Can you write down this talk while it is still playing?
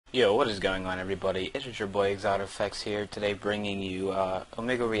Yo, what is going on, everybody? It's your boy ExoticFX here, today bringing you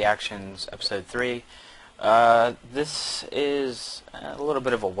Omegle Reactions Episode 3. This is a little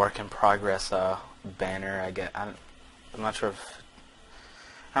bit of a work in progress banner, I guess. I'm not sure if...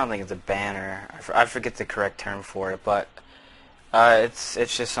 I don't think it's a banner. I forget the correct term for it, but it's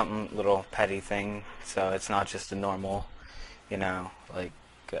just some little petty thing, so it's not just a normal, like,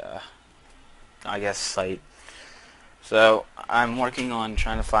 I guess, site. So I'm working on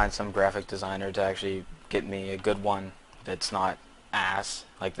trying to find some graphic designer to actually get me a good one that's not ass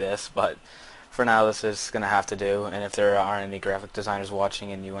like this, but for now this is going to have to do. And if there aren't any graphic designers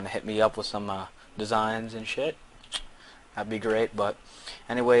watching and you want to hit me up with some designs and shit, that'd be great. But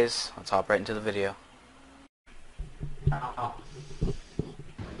anyways, let's hop right into the video.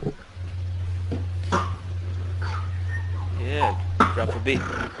 Yeah, drop a beat.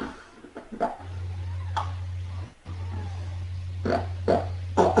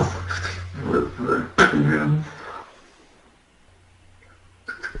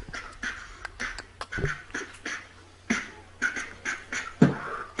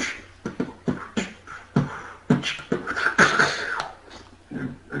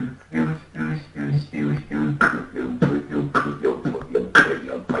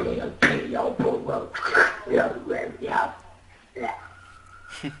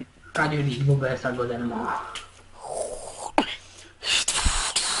 Radio di Bob Salvo del Mo.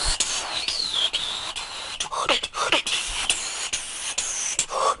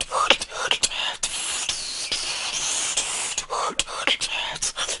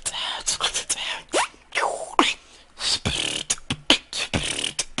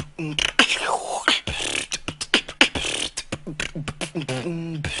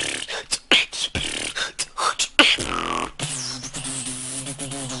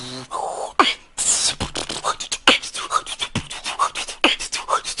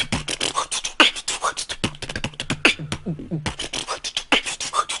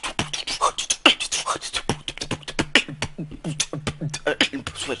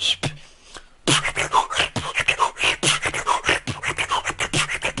 Switch.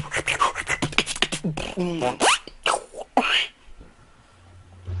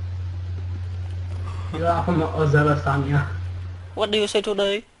 What do you say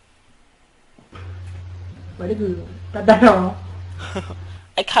today? I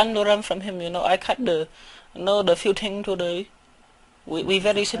can't run from him, I can't know the few things today. We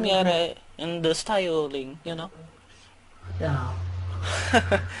very similar in the styling, Yeah.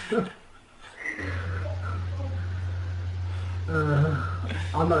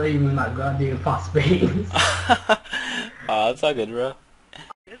 I'm not even that good at doing fast beats. That's all good, bro.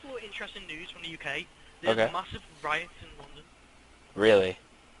 There's a little interesting news from the UK. There's Okay. massive riots in London. Really?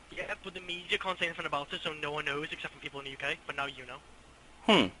 Yeah, but the media can't say anything about it, so no one knows except for people in the UK. But now you know.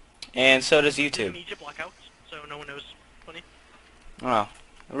 And so does There's a YouTube. media blackout, so no one knows. Funny. Oh,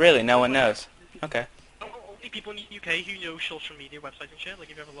 really? No one knows. Okay. Only people in the UK who know social media websites and shit.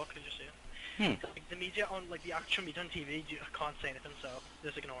 Like if you ever look, you just see it. Like the media on, like the actual media on TV, you can't say anything, so they're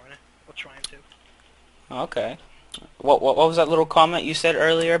just ignoring it or trying to. Okay. What was that little comment you said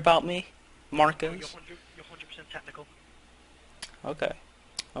earlier about me, You're Marcos? 100% technical. Okay.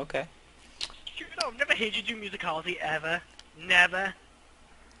 Okay. You know, I've never heard you do musicality ever. Never.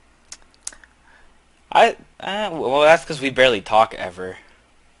 Well, that's because we barely talk ever.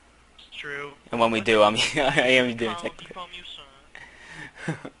 It's true. And when we do, I am doing Proud technical. from you, son.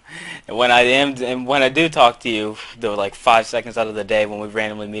 And when I do talk to you, though, like 5 seconds out of the day when we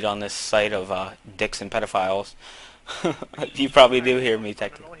randomly meet on this site of dicks and pedophiles, you probably do hear me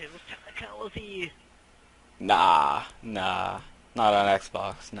technically. Technicality. Nah, not on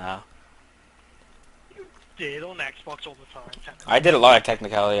Xbox. No. Did on Xbox all the time. I did a lot of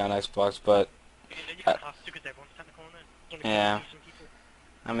technicality on Xbox, but You have to because everyone's technical in it. Only yeah. decent people.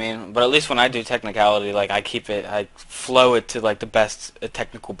 I mean, but at least when I do technicality, like I flow it to like the best a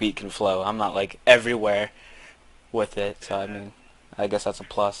technical beat can flow. I'm not like everywhere with it, so I mean, I guess that's a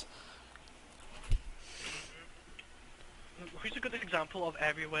plus. Who's a good example of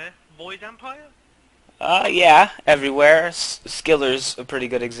everywhere? Void Empire? Yeah, everywhere. Skiller's a pretty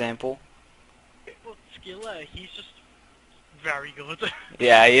good example. Well, Skiller, he's just very good.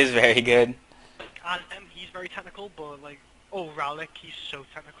 Yeah, he is very good. And he's very technical, but like, oh, Rowlick, he's so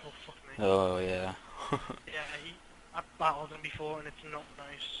technical, fuck me. Oh yeah. Yeah, I've battled him before and it's not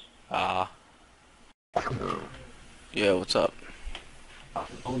nice. Yeah, what's up?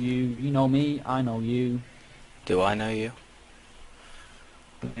 Oh, you know me, I know you. Do I know you?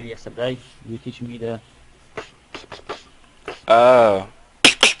 Yesterday, you were teaching me the... Oh.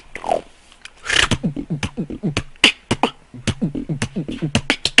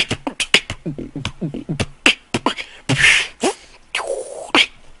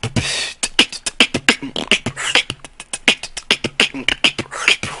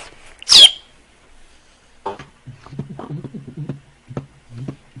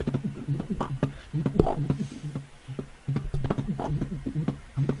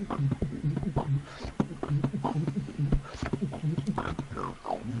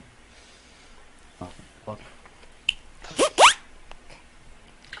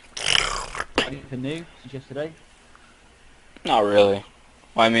 Anything new since yesterday? Not really.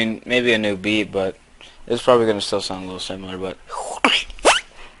 Well, I mean, maybe a new beat, but it's probably gonna still sound a little similar, but...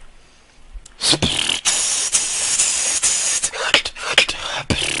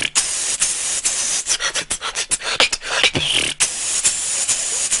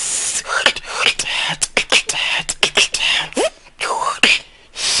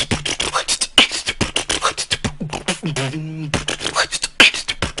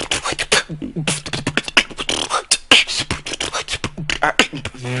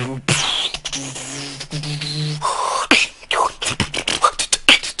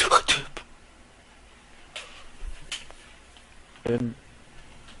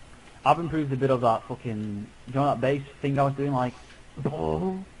 I've improved a bit of that fucking, you know that bass thing I was doing, like,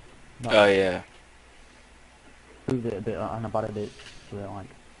 oh yeah. improved it a bit and I've added it so that, like,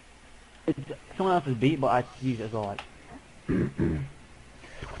 it's someone else's beat, but I use it as well, like,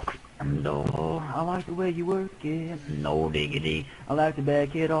 no, I like the way you work it, no diggity, I like to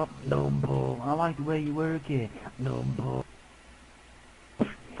back it up, no, I like the way you work it, no,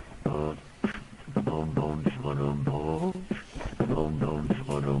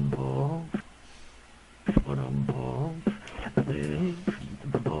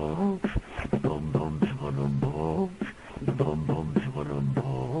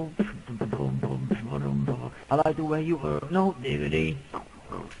 I like the way you work, no diggity.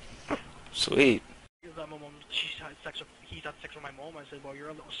 Sweet. That my mom, he's had sex with my mom. I said, well, you're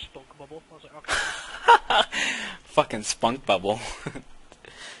a little spunk bubble. I was like, okay. Fucking spunk bubble.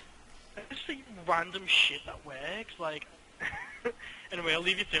 It's like random shit that works, like... Anyway, I'll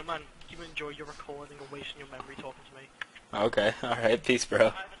leave you to it, man. You enjoy your recording or wasting your memory talking to me. Okay, alright, peace, bro.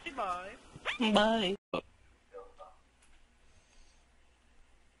 I say bye. Bye.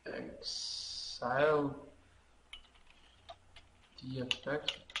 Exile the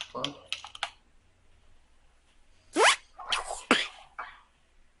effect, fuck.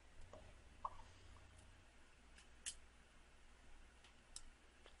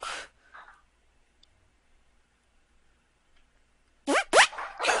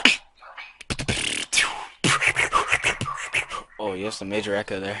 Oh, yes, a major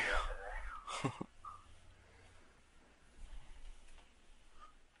echo there.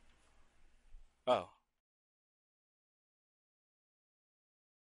 Oh.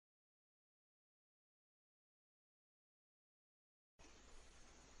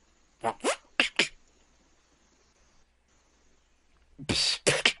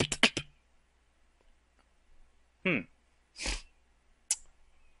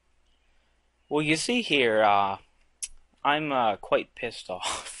 Well, you see here, I'm quite pissed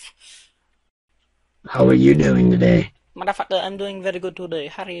off. How are you doing today? Motherfucker, I'm doing very good today.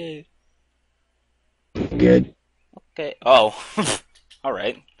 How are you? Good. Okay. Oh,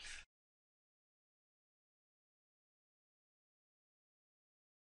 alright.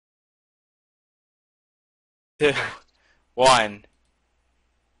 2, 1,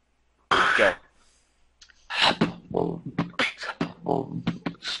 go.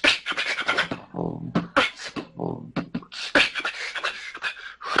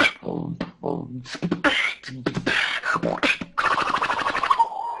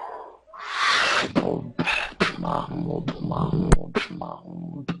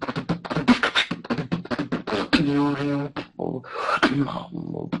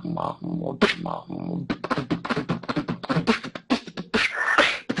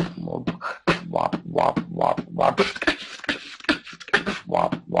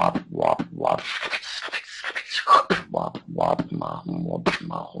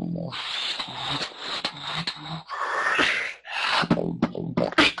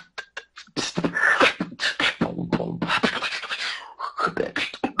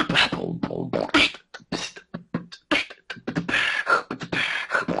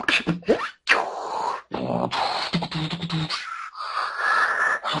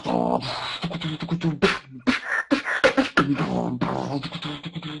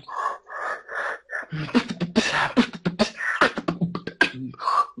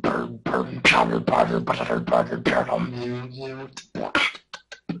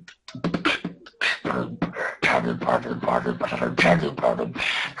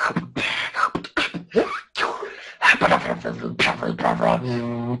 I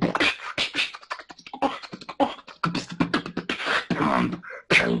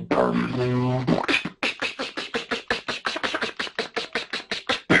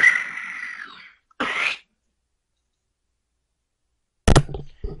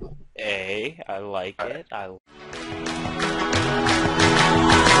like it.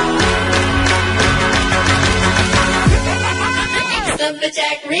 It's the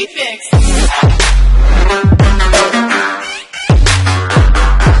Jack Refix.